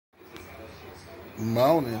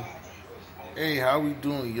Morning. Hey, how we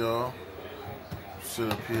doing, y'all?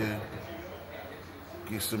 Sit up here,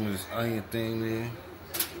 get some of this onion thing there.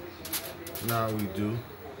 Now we do.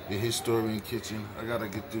 The Historian Kitchen. I gotta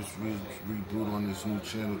get this reboot on this new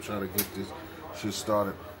channel, try to get this shit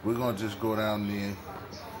started. We're gonna just go down there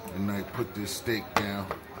and like put this steak down,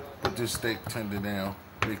 put this steak tender down,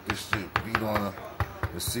 make this shit beat on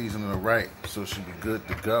the seasoning right so it should be good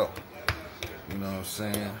to go. You know what I'm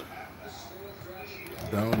saying?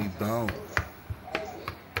 Bony bone.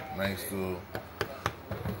 Nice little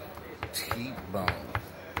T-bone.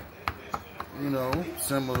 You know,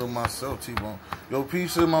 similar to myself, T-bone. Yo,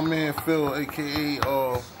 peace to my man Phil,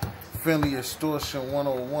 aka Friendly Extortion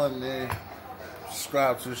 101, man.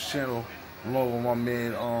 Subscribe to his channel along with my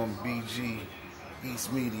man BG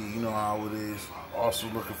East Media, you know how it is. Also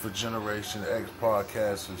looking for Generation X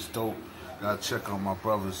podcast. It's dope. Gotta check out my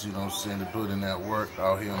brothers, you know what I'm saying, the building that work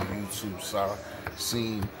out here on the YouTube side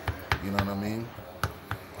scene, you know what I mean?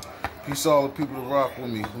 Peace to all the people that rock with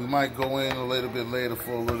me. We might go in a little bit later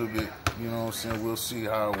for a little bit, you know what I'm saying? We'll see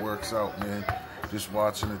how it works out, man. Just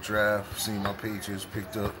watching the draft, seeing my Patriots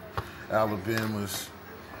picked up Alabama's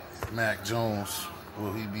Mac Jones.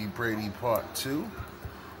 Will he be Brady Part 2?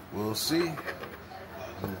 We'll see.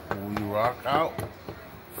 Will we rock out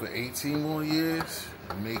for 18 more years?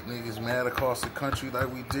 Make niggas mad across the country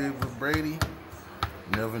like we did with Brady?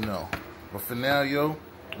 Never know. But for now, yo,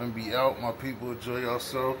 I'm gonna be out. My people, enjoy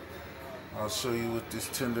yourself. I'll show you what this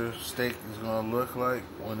tender steak is gonna look like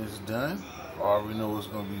when it's done. I already know it's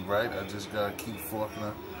gonna be right. I just gotta keep forking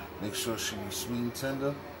her. Make sure she be sweet and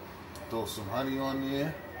tender. Throw some honey on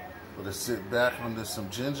there. Let it sit back under some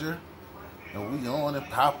ginger. And we on and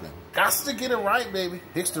popping. Got to get it right, baby.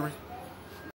 History.